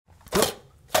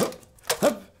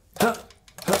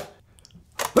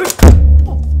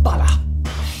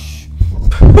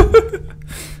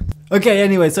Okay,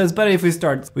 anyway, so it's better if we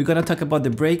start. We're gonna talk about the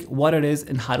break, what it is,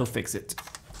 and how to fix it.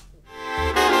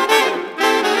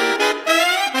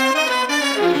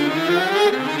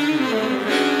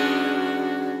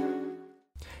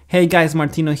 Hey guys,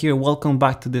 Martino here. Welcome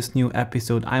back to this new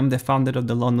episode. I'm the founder of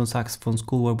the London Saxophone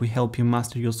School, where we help you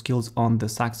master your skills on the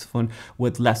saxophone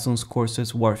with lessons,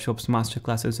 courses, workshops,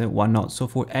 masterclasses, and whatnot. So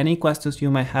for any questions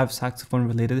you might have saxophone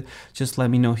related, just let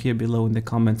me know here below in the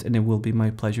comments and it will be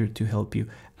my pleasure to help you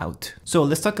out. So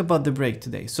let's talk about the break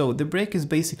today. So the break is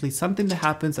basically something that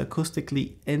happens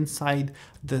acoustically inside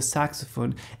the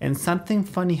saxophone, and something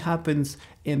funny happens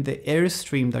in the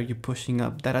airstream that you're pushing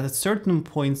up, that at a certain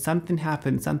point something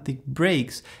happens, something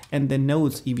breaks, and the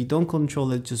notes, if you don't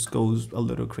control it, just goes a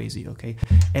little crazy, okay?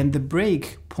 And the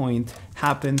break point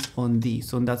happens on D,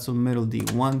 so that's on middle D,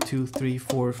 1, 2, 3,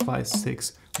 4, 5,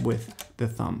 6 with the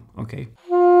thumb, okay?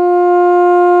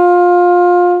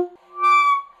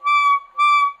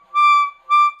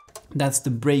 That's the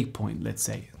break point, let's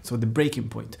say. So the breaking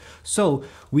point. So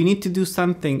we need to do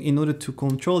something in order to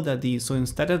control that D. So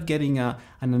instead of getting an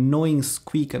annoying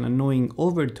squeak, an annoying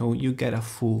overtone, you get a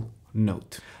full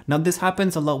note. Now this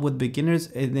happens a lot with beginners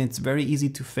and it's very easy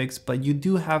to fix, but you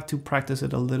do have to practice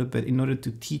it a little bit in order to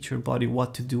teach your body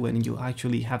what to do, and you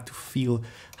actually have to feel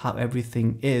how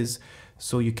everything is,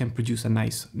 so you can produce a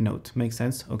nice note. Make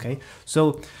sense? Okay.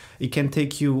 So it can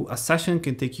take you a session,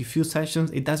 can take you a few sessions.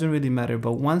 It doesn't really matter.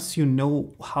 But once you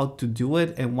know how to do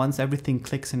it, and once everything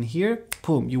clicks in here,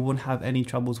 boom, you won't have any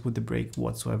troubles with the break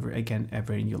whatsoever again,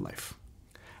 ever in your life.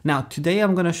 Now, today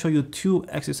I'm going to show you two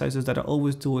exercises that I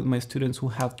always do with my students who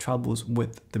have troubles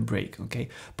with the break. Okay.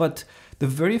 But the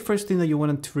very first thing that you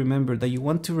want to remember, that you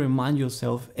want to remind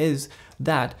yourself, is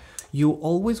that you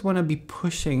always want to be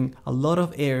pushing a lot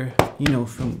of air, you know,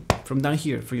 from down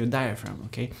here for your diaphragm,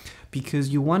 okay? Because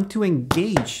you want to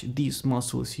engage these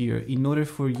muscles here in order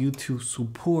for you to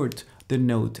support the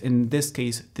note, in this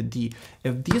case, the D.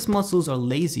 If these muscles are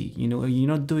lazy, you know, you're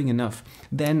not doing enough,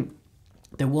 then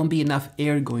there won't be enough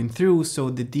air going through, so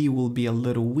the D will be a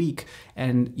little weak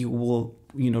and you will,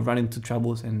 you know, run into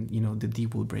troubles, and, you know, the D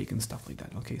will break and stuff like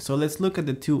that. Okay, so let's look at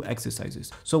the two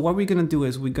exercises. So what we're gonna do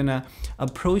is we're gonna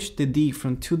approach the D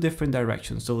from two different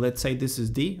directions. So let's say this is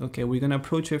D, okay? We're gonna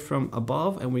approach it from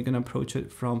above and we're gonna approach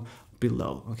it from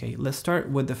below, okay? Let's start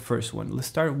with the first one. Let's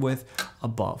start with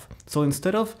above. So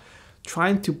instead of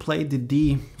trying to play the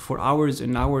D for hours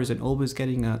and hours and always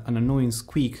getting an annoying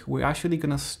squeak, we're actually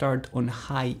gonna start on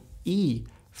high E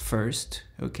first,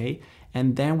 okay?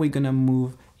 And then we're gonna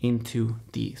move into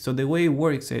D. So the way it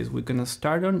works is we're gonna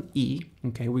start on E,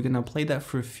 okay? We're gonna play that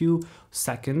for a few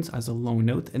seconds as a long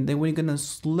note, and then we're gonna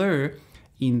slur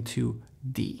into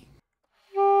D.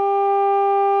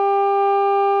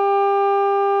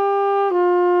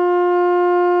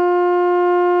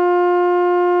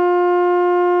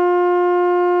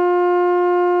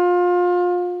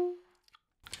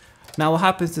 Now what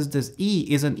happens is this E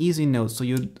is an easy note, so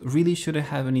you really shouldn't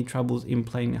have any troubles in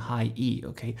playing high E,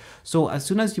 okay? So as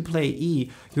soon as you play E,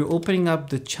 you're opening up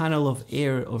the channel of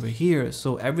air over here,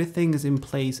 so everything is in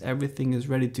place, everything is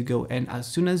ready to go, and as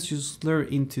soon as you slur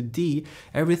into D,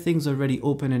 everything's already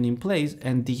open and in place,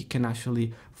 and D can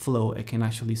actually flow, it can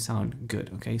actually sound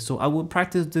good, okay? So I will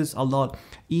practice this a lot,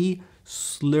 E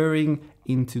slurring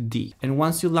into D, and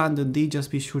once you land on D, just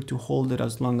be sure to hold it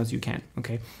as long as you can,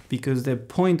 okay? Because the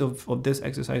point of this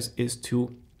exercise is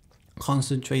to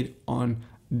concentrate on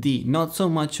D, not so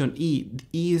much on E.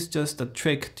 E is just a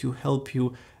trick to help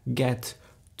you get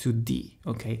to D,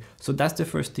 okay? So that's the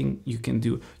first thing you can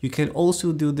do. You can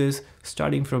also do this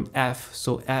starting from F,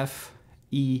 so F,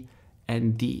 E,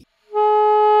 and D.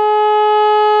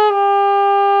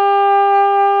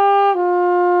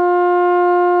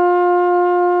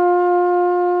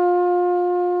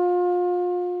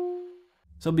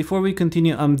 So before we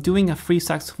continue, I'm doing a free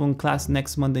saxophone class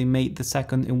next Monday, May the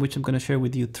 2nd, in which I'm going to share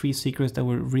with you 3 secrets that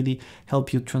will really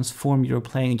help you transform your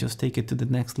playing, just take it to the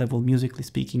next level, musically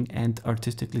speaking and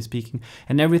artistically speaking.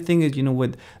 And everything is, you know,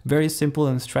 with very simple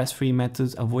and stress-free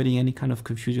methods, avoiding any kind of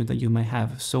confusion that you might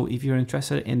have. So if you're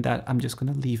interested in that, I'm just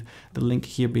going to leave the link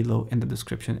here below in the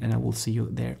description, and I will see you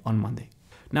there on Monday.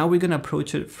 Now we're going to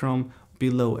approach it from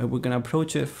below, and we're going to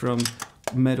approach it from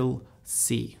middle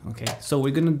C, okay? So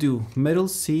we're gonna do middle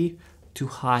C to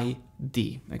high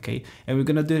D, okay? And we're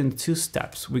gonna do it in 2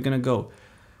 steps. We're gonna go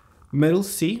middle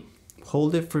C,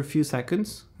 hold it for a few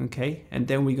seconds, okay? And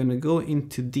then we're gonna go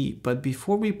into D. But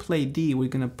before we play D, we're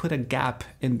gonna put a gap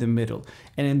in the middle.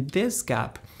 And in this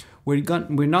gap, we're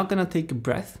not gonna take a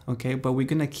breath, okay? But we're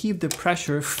gonna keep the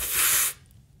pressure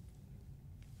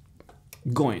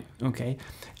going, okay?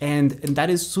 And that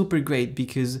is super great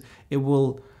because it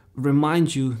will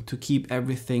remind you to keep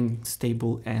everything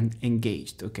stable and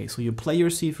engaged. Okay, so you play your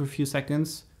C for a few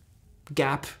seconds,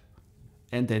 gap,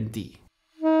 and then D.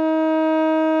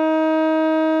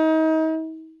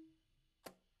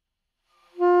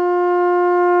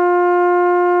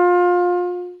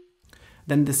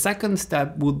 Then the second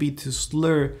step would be to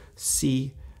slur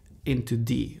C into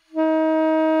D.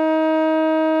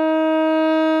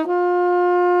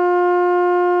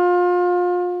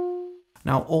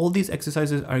 Now, all these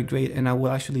exercises are great and I will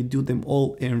actually do them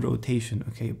all in rotation,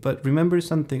 okay? But remember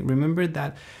something, remember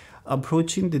that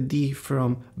approaching the D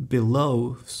from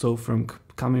below, so from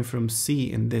coming from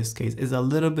C in this case, is a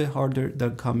little bit harder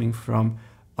than coming from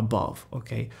above,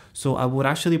 okay? So I would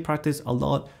actually practice a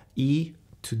lot E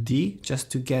to D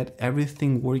just to get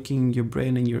everything working in your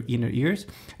brain and your inner ears,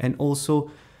 and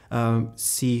also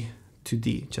C to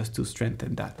D just to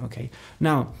strengthen that. Okay,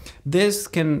 now this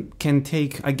can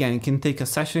take, again, it can take a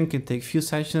session, can take a few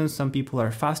sessions. Some people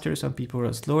are faster, some people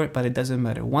are slower, but it doesn't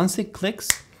matter. Once it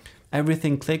clicks,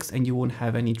 everything clicks and you won't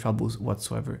have any troubles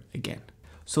whatsoever again.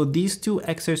 So these two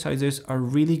exercises are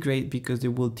really great because they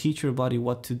will teach your body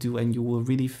what to do and you will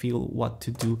really feel what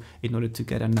to do in order to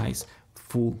get a nice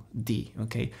full D,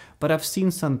 okay? But I've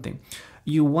seen something.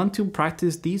 You want to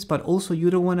practice these, but also you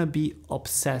don't want to be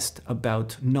obsessed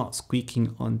about not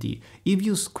squeaking on D. If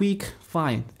you squeak,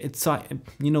 fine. It's,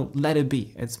 you know, let it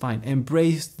be. It's fine.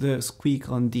 Embrace the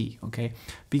squeak on D, okay?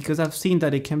 Because I've seen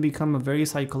that it can become a very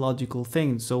psychological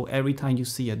thing. So every time you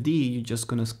see a D, you're just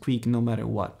going to squeak no matter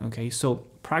what, okay? So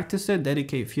practice it,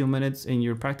 dedicate a few minutes in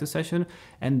your practice session,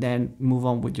 and then move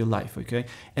on with your life, okay?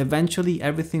 Eventually,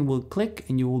 everything will click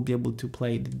and you will be able to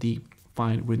play the D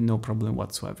fine with no problem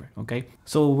whatsoever, okay?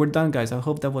 So we're done, guys. I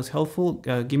hope that was helpful.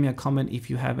 Give me a comment if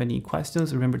you have any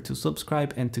questions. Remember to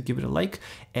subscribe and to give it a like,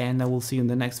 and I will see you in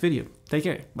the next video. Take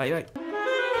care. Bye bye.